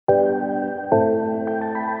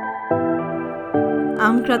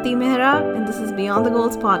I'm Krati Mehra, and this is Beyond the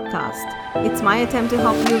Goals podcast. It's my attempt to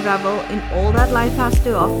help you revel in all that life has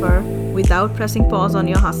to offer without pressing pause on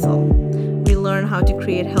your hustle. We learn how to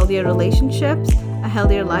create healthier relationships, a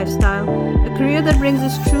healthier lifestyle, a career that brings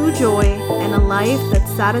us true joy, and a life that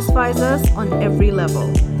satisfies us on every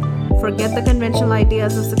level. Forget the conventional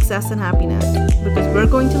ideas of success and happiness, because we're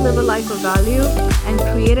going to live a life of value and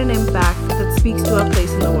create an impact that speaks to our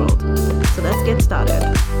place in the world. So let's get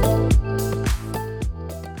started.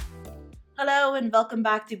 Hello and welcome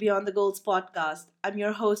back to Beyond the Goals podcast. I'm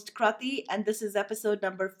your host Krati and this is episode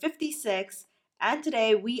number 56. And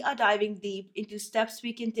today we are diving deep into steps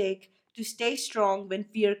we can take to stay strong when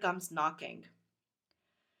fear comes knocking.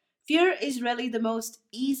 Fear is really the most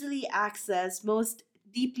easily accessed, most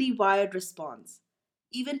deeply wired response.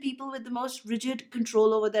 Even people with the most rigid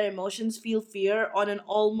control over their emotions feel fear on an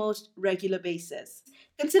almost regular basis.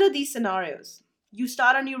 Consider these scenarios. You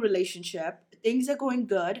start a new relationship, things are going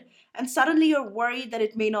good, and suddenly you're worried that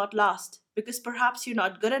it may not last because perhaps you're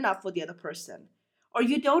not good enough for the other person, or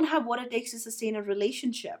you don't have what it takes to sustain a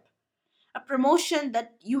relationship. A promotion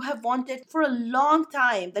that you have wanted for a long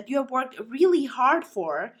time, that you have worked really hard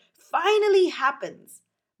for, finally happens.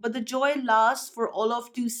 But the joy lasts for all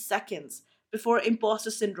of 2 seconds before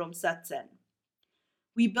imposter syndrome sets in.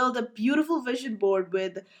 We build a beautiful vision board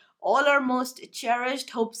with all our most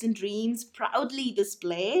cherished hopes and dreams proudly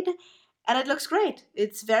displayed, and it looks great.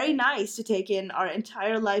 It's very nice to take in our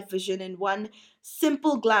entire life vision in one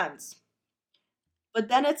simple glance. But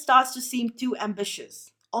then it starts to seem too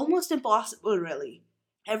ambitious, almost impossible, really.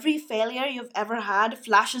 Every failure you've ever had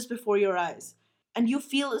flashes before your eyes, and you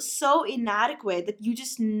feel so inadequate that you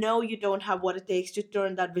just know you don't have what it takes to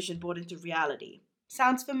turn that vision board into reality.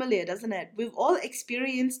 Sounds familiar, doesn't it? We've all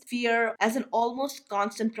experienced fear as an almost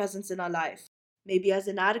constant presence in our life. Maybe as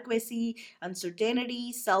inadequacy,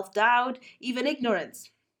 uncertainty, self doubt, even ignorance.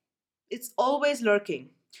 It's always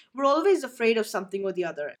lurking. We're always afraid of something or the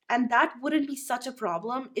other. And that wouldn't be such a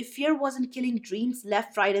problem if fear wasn't killing dreams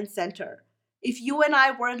left, right, and center. If you and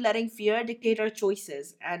I weren't letting fear dictate our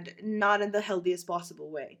choices and not in the healthiest possible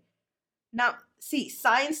way. Now, see,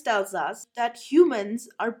 science tells us that humans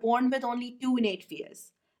are born with only two innate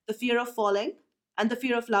fears: the fear of falling and the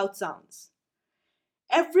fear of loud sounds.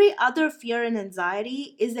 Every other fear and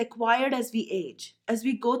anxiety is acquired as we age, as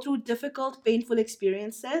we go through difficult, painful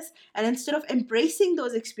experiences, and instead of embracing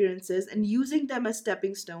those experiences and using them as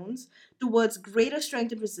stepping stones towards greater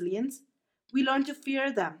strength and resilience, we learn to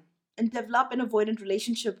fear them and develop an avoidant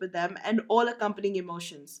relationship with them and all accompanying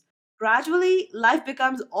emotions. Gradually, life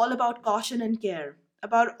becomes all about caution and care,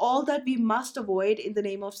 about all that we must avoid in the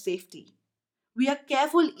name of safety. We are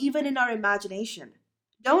careful even in our imagination.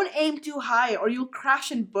 Don't aim too high or you'll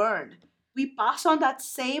crash and burn. We pass on that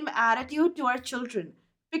same attitude to our children.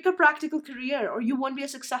 Pick a practical career or you won't be a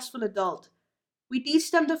successful adult. We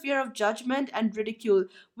teach them the fear of judgment and ridicule,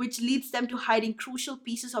 which leads them to hiding crucial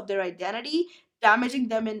pieces of their identity, damaging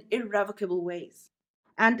them in irrevocable ways.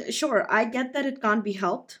 And sure, I get that it can't be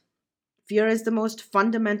helped. Fear is the most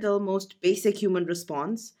fundamental, most basic human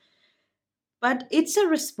response. But it's a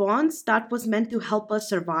response that was meant to help us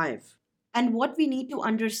survive. And what we need to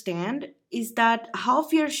understand is that how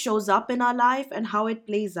fear shows up in our life and how it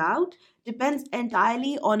plays out depends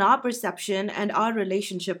entirely on our perception and our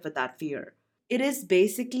relationship with that fear. It is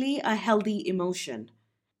basically a healthy emotion.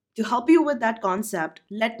 To help you with that concept,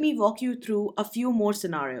 let me walk you through a few more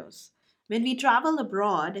scenarios. When we travel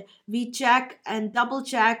abroad, we check and double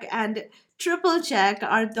check and triple check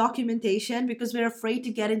our documentation because we're afraid to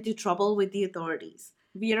get into trouble with the authorities.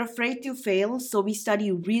 We are afraid to fail, so we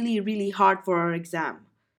study really, really hard for our exam.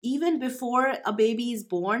 Even before a baby is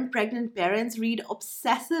born, pregnant parents read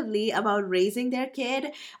obsessively about raising their kid,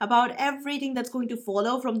 about everything that's going to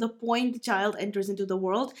follow from the point the child enters into the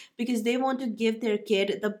world, because they want to give their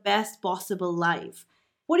kid the best possible life.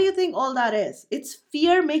 What do you think all that is? It's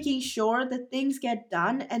fear making sure that things get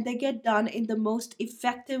done and they get done in the most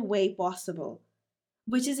effective way possible,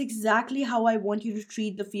 which is exactly how I want you to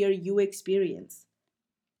treat the fear you experience.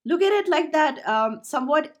 Look at it like that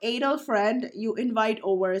somewhat anal friend you invite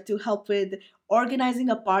over to help with organizing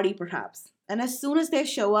a party, perhaps. And as soon as they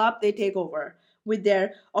show up, they take over with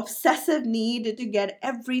their obsessive need to get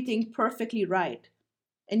everything perfectly right.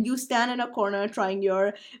 And you stand in a corner trying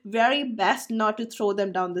your very best not to throw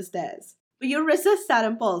them down the stairs. But you resist that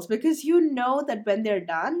impulse because you know that when they're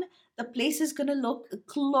done, the place is gonna look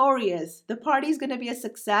glorious. The party's gonna be a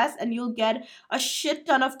success, and you'll get a shit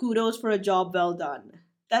ton of kudos for a job well done.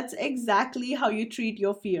 That's exactly how you treat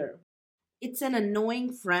your fear. It's an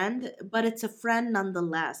annoying friend, but it's a friend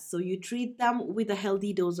nonetheless, so you treat them with a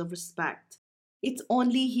healthy dose of respect. It's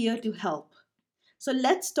only here to help. So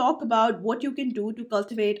let's talk about what you can do to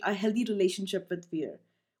cultivate a healthy relationship with fear.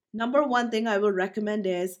 Number one thing I will recommend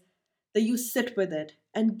is that you sit with it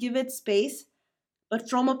and give it space, but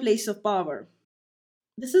from a place of power.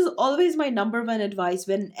 This is always my number one advice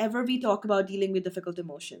whenever we talk about dealing with difficult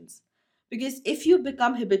emotions. Because if you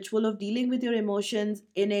become habitual of dealing with your emotions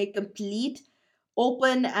in a complete,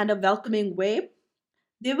 open, and a welcoming way,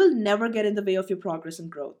 they will never get in the way of your progress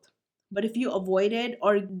and growth. But if you avoid it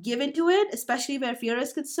or give into it, especially where fear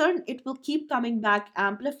is concerned, it will keep coming back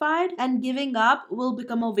amplified, and giving up will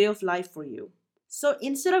become a way of life for you. So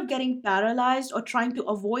instead of getting paralyzed or trying to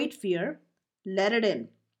avoid fear, let it in.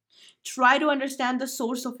 Try to understand the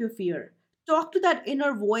source of your fear. Talk to that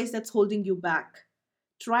inner voice that's holding you back.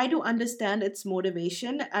 Try to understand its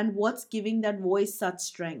motivation and what's giving that voice such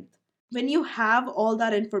strength. When you have all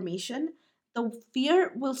that information, the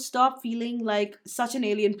fear will stop feeling like such an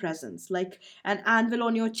alien presence, like an anvil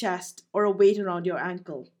on your chest or a weight around your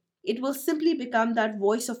ankle. It will simply become that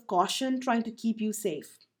voice of caution trying to keep you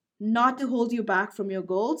safe, not to hold you back from your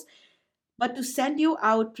goals, but to send you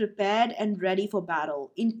out prepared and ready for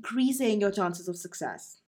battle, increasing your chances of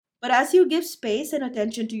success. But as you give space and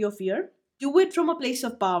attention to your fear, do it from a place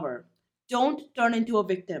of power. Don't turn into a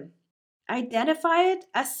victim. Identify it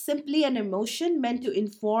as simply an emotion meant to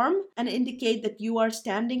inform and indicate that you are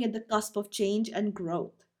standing at the cusp of change and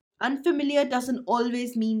growth. Unfamiliar doesn't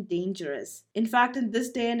always mean dangerous. In fact, in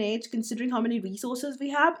this day and age, considering how many resources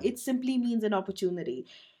we have, it simply means an opportunity.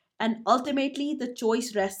 And ultimately, the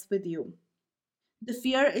choice rests with you. The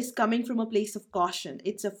fear is coming from a place of caution.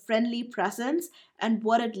 It's a friendly presence, and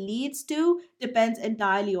what it leads to depends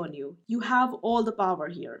entirely on you. You have all the power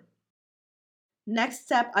here. Next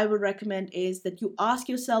step I would recommend is that you ask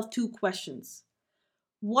yourself two questions.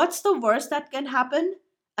 What's the worst that can happen?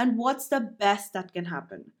 And what's the best that can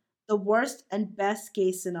happen? The worst and best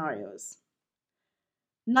case scenarios.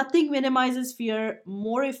 Nothing minimizes fear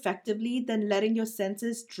more effectively than letting your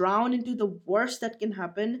senses drown into the worst that can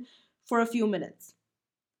happen for a few minutes.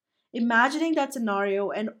 Imagining that scenario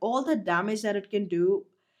and all the damage that it can do,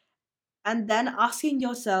 and then asking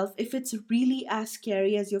yourself if it's really as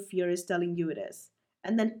scary as your fear is telling you it is.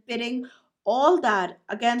 And then pitting all that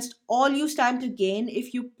against all you stand to gain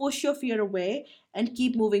if you push your fear away and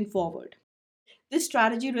keep moving forward. This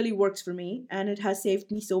strategy really works for me, and it has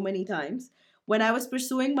saved me so many times. When I was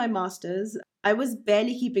pursuing my master's, I was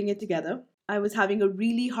barely keeping it together. I was having a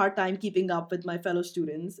really hard time keeping up with my fellow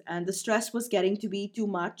students, and the stress was getting to be too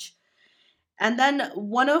much. And then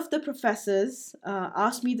one of the professors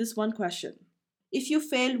asked me this one question: if you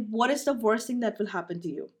fail, what is the worst thing that will happen to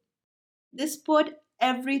you? This put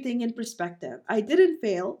everything in perspective. I didn't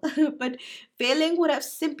fail, but failing would have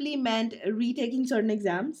simply meant retaking certain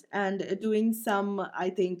exams and doing some,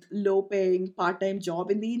 I think, low paying part time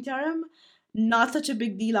job in the interim. Not such a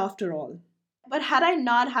big deal after all. But had I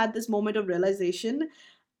not had this moment of realization,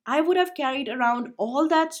 I would have carried around all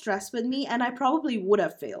that stress with me and I probably would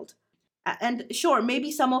have failed. And sure,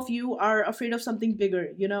 maybe some of you are afraid of something bigger,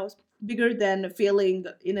 bigger than failing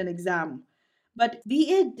in an exam. But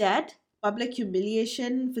be it debt, public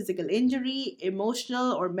humiliation, physical injury,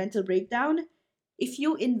 emotional or mental breakdown, if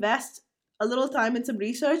you invest a little time in some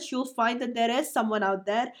research, you'll find that there is someone out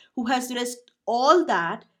there who has risked all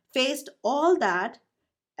that, faced all that,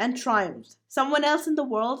 and triumphed. Someone else in the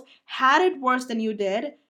world had it worse than you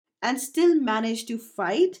did and still managed to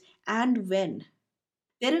fight and win.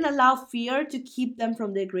 They didn't allow fear to keep them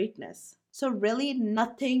from their greatness. So, really,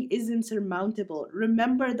 nothing is insurmountable.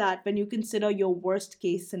 Remember that when you consider your worst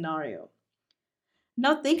case scenario.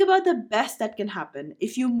 Now, think about the best that can happen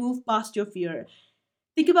if you move past your fear.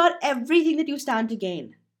 Think about everything that you stand to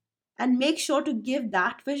gain. And make sure to give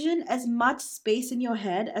that vision as much space in your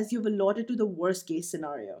head as you've allotted to the worst case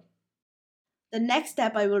scenario. The next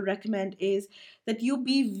step I will recommend is that you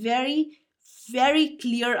be very, very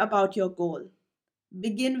clear about your goal.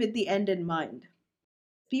 Begin with the end in mind.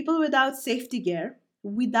 People without safety gear,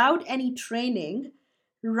 without any training,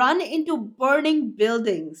 run into burning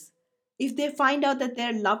buildings if they find out that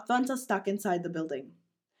their loved ones are stuck inside the building.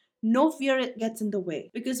 No fear gets in the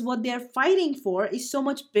way because what they're fighting for is so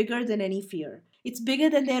much bigger than any fear. It's bigger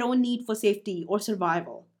than their own need for safety or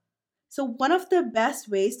survival. So, one of the best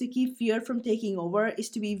ways to keep fear from taking over is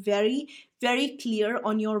to be very, very clear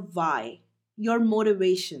on your why, your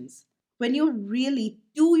motivations. When you really,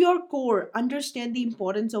 to your core, understand the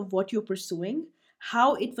importance of what you're pursuing,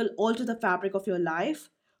 how it will alter the fabric of your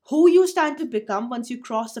life, who you stand to become once you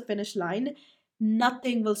cross the finish line,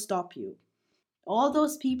 nothing will stop you. All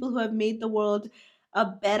those people who have made the world a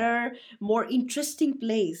better, more interesting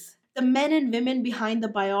place, the men and women behind the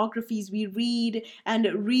biographies we read and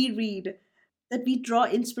reread, that we draw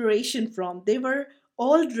inspiration from. They were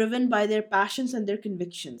all driven by their passions and their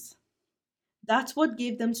convictions. That's what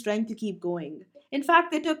gave them strength to keep going. In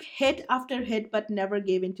fact, they took hit after hit but never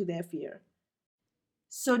gave in to their fear.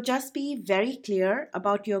 So just be very clear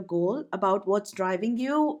about your goal, about what's driving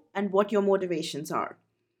you, and what your motivations are.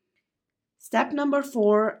 Step number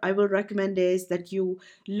four, I will recommend is that you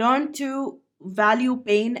learn to value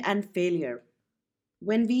pain and failure.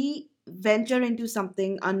 When we venture into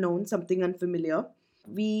something unknown, something unfamiliar,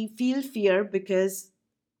 we feel fear because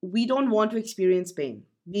we don't want to experience pain,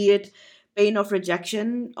 be it pain of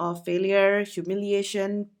rejection, of failure,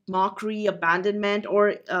 humiliation, mockery, abandonment,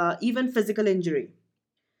 or even physical injury.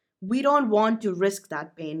 We don't want to risk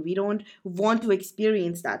that pain. We don't want to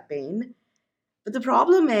experience that pain. But the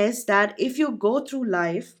problem is that if you go through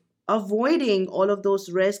life avoiding all of those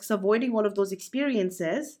risks, avoiding all of those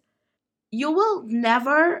experiences, you will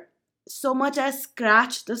never so much as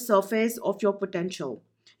scratch the surface of your potential.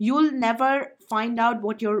 You'll never find out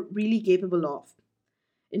what you're really capable of.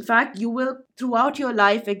 In fact, you will throughout your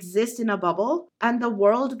life exist in a bubble, and the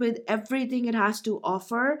world with everything it has to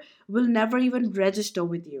offer will never even register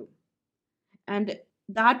with you. And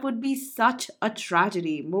that would be such a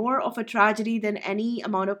tragedy, more of a tragedy than any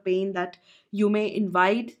amount of pain that you may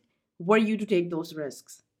invite were you to take those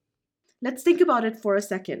risks. Let's think about it for a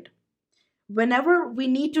second. Whenever we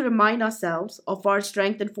need to remind ourselves of our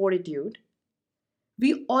strength and fortitude,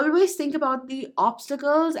 we always think about the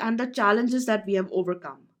obstacles and the challenges that we have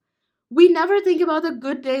overcome. We never think about the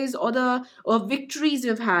good days or the victories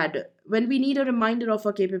we've had when we need a reminder of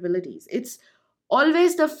our capabilities. It's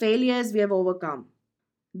always the failures we have overcome.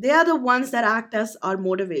 They are the ones that act as our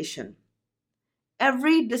motivation.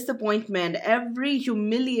 Every disappointment, every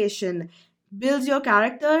humiliation builds your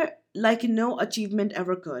character like no achievement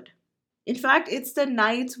ever could. In fact, it's the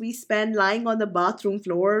nights we spend lying on the bathroom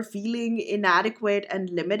floor, feeling inadequate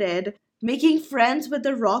and limited, making friends with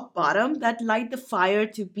the rock bottom that light the fire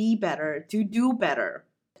to be better, to do better.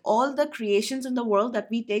 All the creations in the world that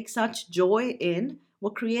we take such joy in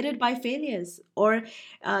were created by failures, or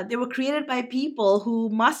they were created by people who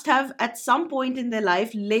must have, at some point in their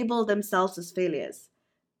life, labeled themselves as failures.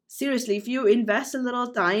 Seriously, if you invest a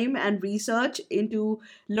little time and research into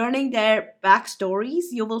learning their backstories,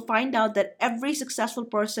 you will find out that every successful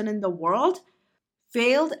person in the world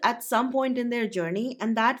failed at some point in their journey,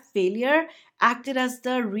 and that failure acted as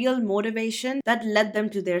the real motivation that led them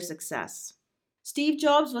to their success. Steve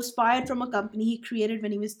Jobs was fired from a company he created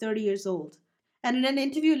when he was 30 years old. And in an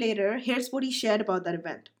interview later, here's what he shared about that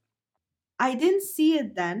event. I didn't see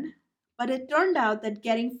it then, but it turned out that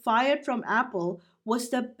getting fired from Apple was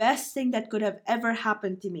the best thing that could have ever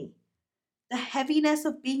happened to me. The heaviness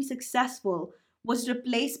of being successful was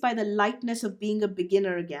replaced by the lightness of being a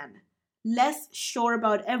beginner again, less sure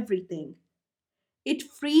about everything. It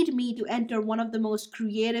freed me to enter one of the most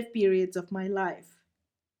creative periods of my life.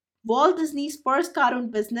 Walt Disney's first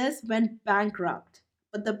cartoon business went bankrupt,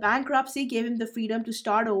 but the bankruptcy gave him the freedom to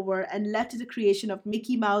start over and led to the creation of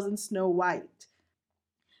Mickey Mouse and Snow White.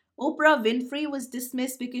 Oprah Winfrey was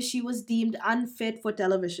dismissed because she was deemed unfit for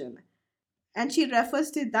television, and she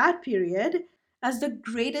refers to that period as the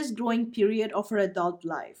greatest growing period of her adult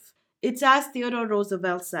life. It's as Theodore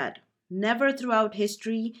Roosevelt said: never throughout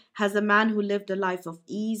history has a man who lived a life of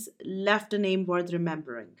ease left a name worth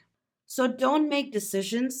remembering. So don't make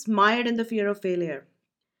decisions mired in the fear of failure.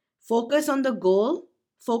 Focus on the goal.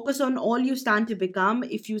 Focus on all you stand to become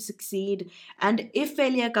if you succeed. And if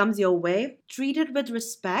failure comes your way, treat it with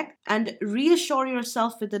respect and reassure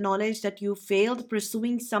yourself with the knowledge that you failed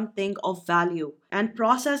pursuing something of value. And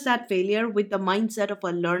process that failure with the mindset of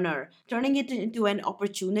a learner, turning it into an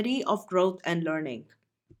opportunity of growth and learning.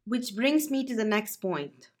 Which brings me to the next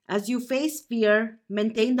point. As you face fear,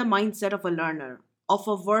 maintain the mindset of a learner, of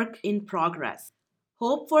a work in progress.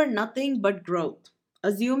 Hope for nothing but growth.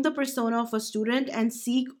 Assume the persona of a student and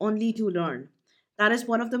seek only to learn. That is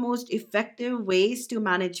one of the most effective ways to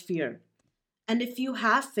manage fear. And if you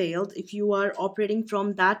have failed, if you are operating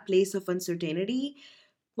from that place of uncertainty,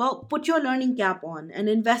 well, put your learning cap on and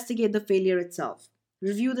investigate the failure itself.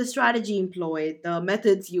 Review the strategy employed, the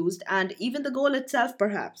methods used, and even the goal itself,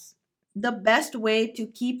 perhaps. The best way to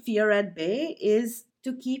keep fear at bay is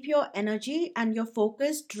to keep your energy and your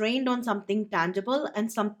focus trained on something tangible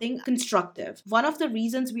and something constructive. One of the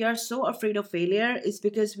reasons we are so afraid of failure is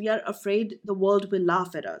because we are afraid the world will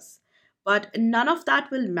laugh at us. But none of that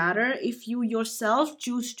will matter if you yourself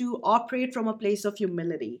choose to operate from a place of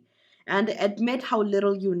humility and admit how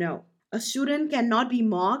little you know. A student cannot be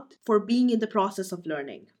mocked for being in the process of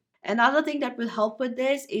learning. Another thing that will help with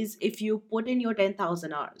this is if you put in your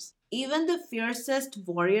 10,000 hours. Even the fiercest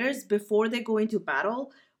warriors, before they go into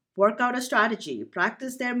battle, work out a strategy,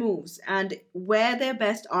 practice their moves, and wear their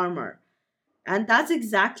best armor. And that's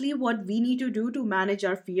exactly what we need to do to manage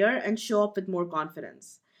our fear and show up with more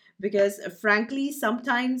confidence. Because frankly,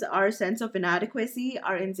 sometimes our sense of inadequacy,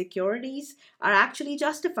 our insecurities are actually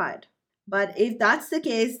justified. But if that's the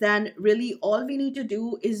case, then really all we need to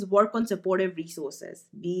do is work on supportive resources,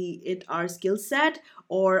 be it our skill set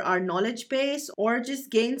or our knowledge base, or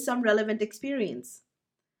just gain some relevant experience.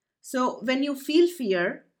 So when you feel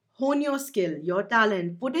fear, hone your skill, your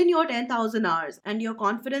talent, put in your 10,000 hours, and your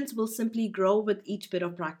confidence will simply grow with each bit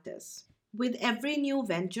of practice. With every new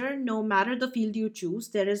venture, no matter the field you choose,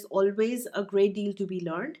 there is always a great deal to be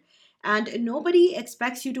learned, and nobody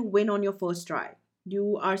expects you to win on your first try.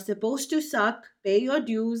 You are supposed to suck, pay your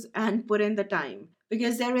dues, and put in the time.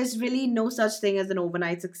 Because there is really no such thing as an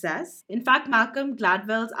overnight success. In fact, Malcolm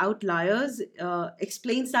Gladwell's Outliers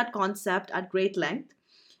explains that concept at great length.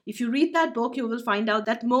 If you read that book, you will find out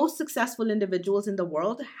that most successful individuals in the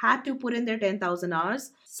world had to put in their 10,000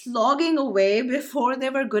 hours, slogging away before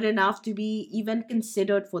they were good enough to be even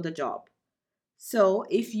considered for the job. So,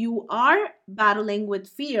 if you are battling with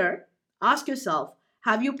fear, ask yourself,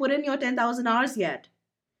 have you put in your 10,000 hours yet?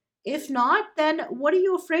 If not, then what are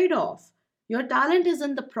you afraid of? Your talent is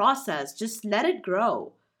in the process, just let it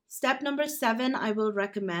grow. Step number 7 I will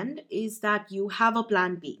recommend is that you have a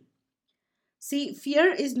plan B. See,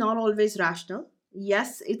 fear is not always rational.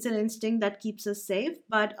 Yes, it's an instinct that keeps us safe,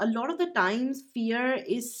 but a lot of the times, fear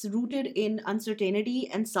is rooted in uncertainty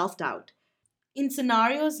and self doubt. In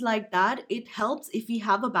scenarios like that, it helps if we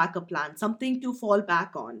have a backup plan, something to fall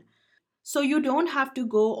back on. So you don't have to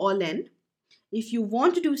go all in. If you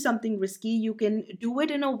want to do something risky, you can do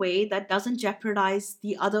it in a way that doesn't jeopardize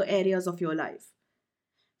the other areas of your life.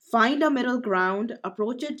 Find a middle ground,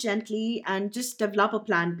 approach it gently, and just develop a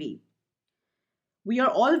plan B. We are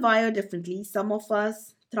all wired differently. Some of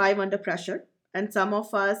us thrive under pressure, and some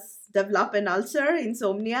of us develop an ulcer,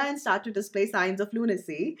 insomnia, and start to display signs of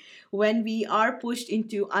lunacy when we are pushed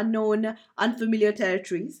into unknown, unfamiliar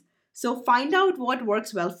territories. So find out what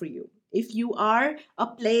works well for you. If you are a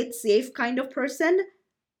play it safe kind of person,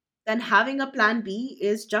 then having a plan B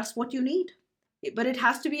is just what you need. But it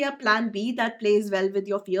has to be a plan B that plays well with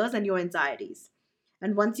your fears and your anxieties.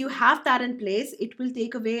 And once you have that in place, it will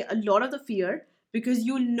take away a lot of the fear because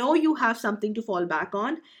you know you have something to fall back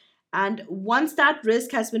on. And once that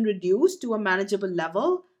risk has been reduced to a manageable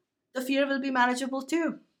level, the fear will be manageable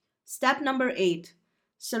too. Step number 8,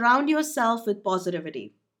 surround yourself with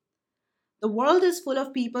positivity. The world is full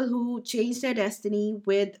of people who changed their destiny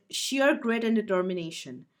with sheer grit and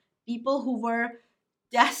determination. People who were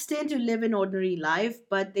destined to live an ordinary life,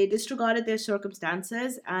 but they disregarded their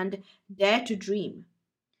circumstances and dared to dream.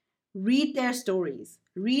 Read their stories.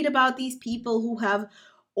 Read about these people who have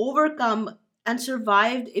overcome and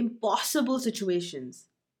survived impossible situations.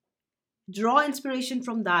 Draw inspiration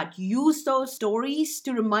from that. Use those stories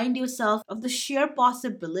to remind yourself of the sheer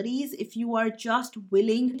possibilities if you are just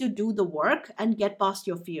willing to do the work and get past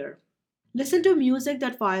your fear. Listen to music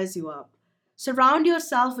that fires you up. Surround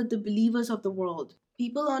yourself with the believers of the world,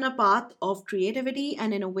 people on a path of creativity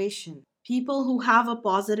and innovation, people who have a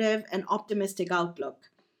positive and optimistic outlook.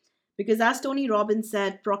 Because as Tony Robbins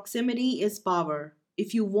said, proximity is power.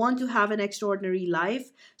 If you want to have an extraordinary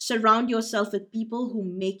life, surround yourself with people who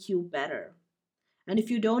make you better. And if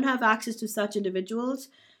you don't have access to such individuals,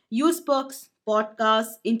 use books,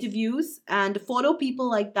 podcasts, interviews, and follow people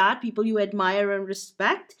like that, people you admire and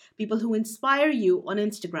respect, people who inspire you on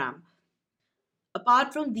Instagram.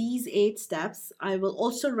 Apart from these 8 steps, I will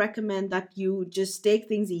also recommend that you just take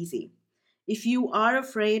things easy. If you are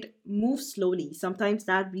afraid, move slowly. Sometimes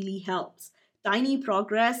that really helps. Tiny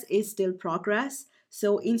progress is still progress.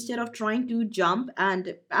 So instead of trying to jump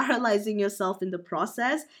and paralyzing yourself in the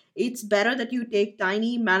process, it's better that you take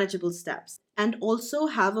tiny, manageable steps. And also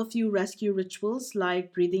have a few rescue rituals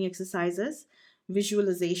like breathing exercises,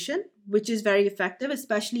 visualization, which is very effective,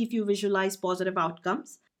 especially if you visualize positive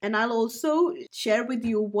outcomes. And I'll also share with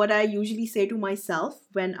you what I usually say to myself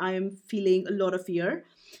when I am feeling a lot of fear,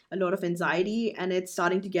 a lot of anxiety, and it's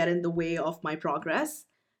starting to get in the way of my progress.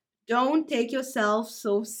 Don't take yourself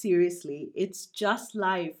so seriously. It's just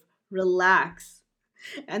life. Relax.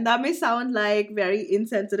 And that may sound like very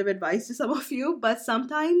insensitive advice to some of you, but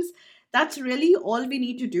sometimes that's really all we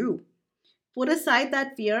need to do. Put aside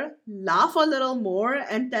that fear, laugh a little more,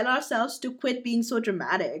 and tell ourselves to quit being so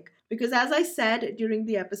dramatic. Because, as I said during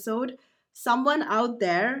the episode, someone out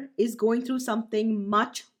there is going through something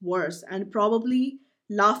much worse and probably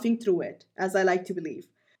laughing through it, as I like to believe.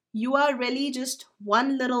 You are really just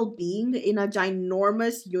one little being in a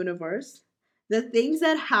ginormous universe. The things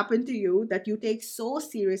that happen to you that you take so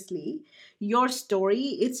seriously, your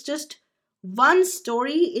story, it's just one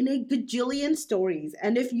story in a gajillion stories.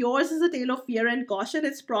 And if yours is a tale of fear and caution,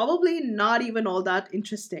 it's probably not even all that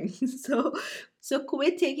interesting. So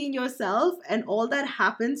quit taking yourself and all that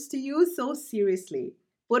happens to you so seriously.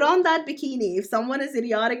 Put on that bikini. If someone is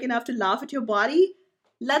idiotic enough to laugh at your body,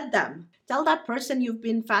 let them. Tell that person you've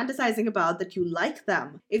been fantasizing about that you like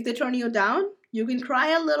them. If they turn you down, you can cry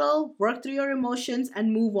a little, work through your emotions,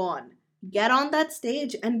 and move on. Get on that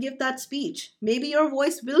stage and give that speech. Maybe your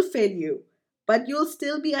voice will fail you, but you'll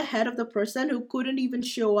still be ahead of the person who couldn't even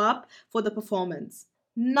show up for the performance.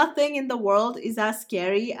 Nothing in the world is as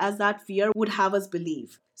scary as that fear would have us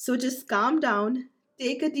believe. So just calm down,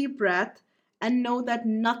 take a deep breath, and know that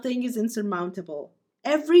nothing is insurmountable.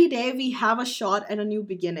 Every day we have a shot at a new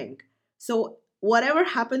beginning. So, whatever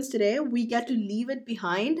happens today, we get to leave it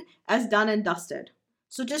behind as done and dusted.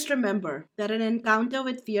 So, just remember that an encounter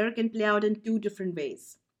with fear can play out in two different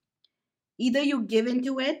ways. Either you give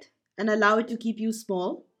into it and allow it to keep you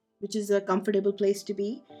small, which is a comfortable place to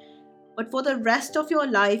be, but for the rest of your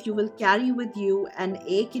life, you will carry with you an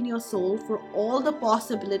ache in your soul for all the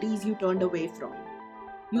possibilities you turned away from.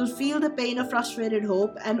 You'll feel the pain of frustrated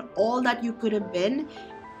hope and all that you could have been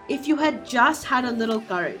if you had just had a little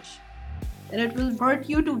courage. And it will hurt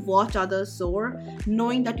you to watch others soar,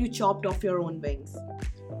 knowing that you chopped off your own wings.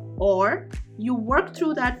 Or you work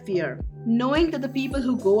through that fear, knowing that the people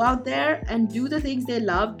who go out there and do the things they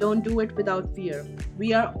love don't do it without fear.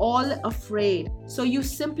 We are all afraid. So you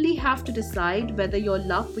simply have to decide whether your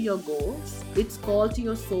love for your goals, its call to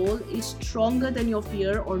your soul, is stronger than your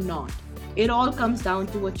fear or not. It all comes down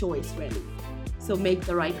to a choice, really. So make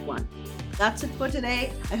the right one. That's it for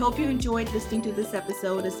today. I hope you enjoyed listening to this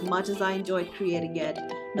episode as much as I enjoyed creating it.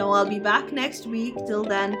 Now I'll be back next week. Till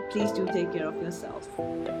then, please do take care of yourself.